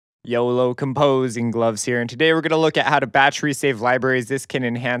YOLO composing gloves here, and today we're going to look at how to batch resave libraries. This can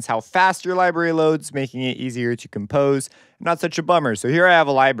enhance how fast your library loads, making it easier to compose. Not such a bummer. So here I have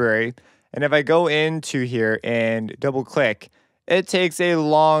a library, and if I go into here and double click, it takes a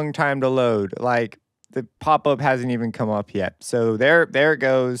long time to load. Like the pop-up hasn't even come up yet. So there it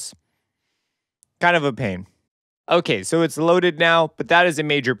goes. Kind of a pain. Okay, so it's loaded now, but that is a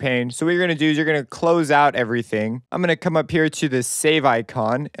major pain. So what you're going to do is you're going to close out everything. I'm going to come up here to the save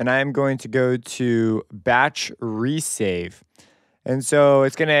icon, and I'm going to go to batch resave. And so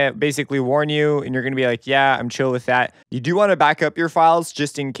it's going to basically warn you, and you're going to be like, yeah, I'm chill with that. You do want to back up your files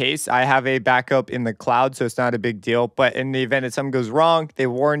just in case. I have a backup in the cloud, so it's not a big deal. But in the event that something goes wrong, they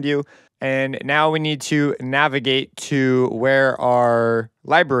warned you. And now we need to navigate to where our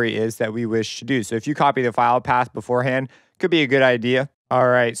library is that we wish to do. So if you copy the file path beforehand, could be a good idea. All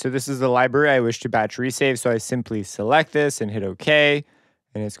right, so this is the library I wish to batch resave. So I simply select this and hit OK.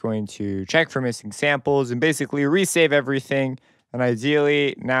 And it's going to check for missing samples and basically resave everything. And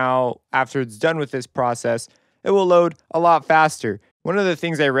ideally, now, after it's done with this process, it will load a lot faster. One of the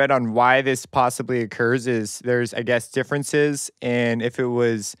things I read on why this possibly occurs is there's, I guess, differences in if it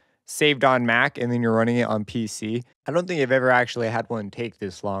was saved on Mac and then you're running it on PC. I don't think I've ever actually had one take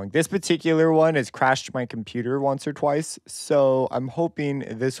this long. This particular one has crashed my computer once or twice, so I'm hoping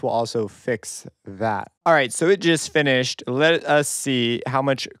this will also fix that. All right, so it just finished. Let us see how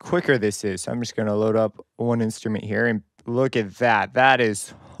much quicker this is. So I'm just going to load up one instrument here and look at that. That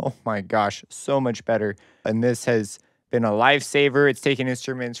is, oh my gosh, so much better. And this has been a lifesaver. It's taken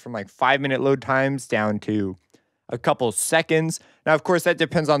instruments from like 5-minute load times down to a couple seconds. Now, of course, that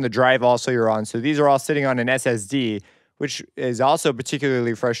depends on the drive also you're on. So these are all sitting on an SSD, which is also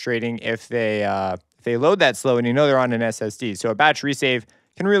particularly frustrating if they load that slow and you know they're on an SSD. So a batch resave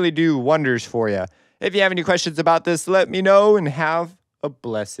can really do wonders for you. If you have any questions about this, let me know and have a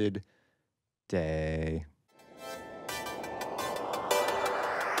blessed day.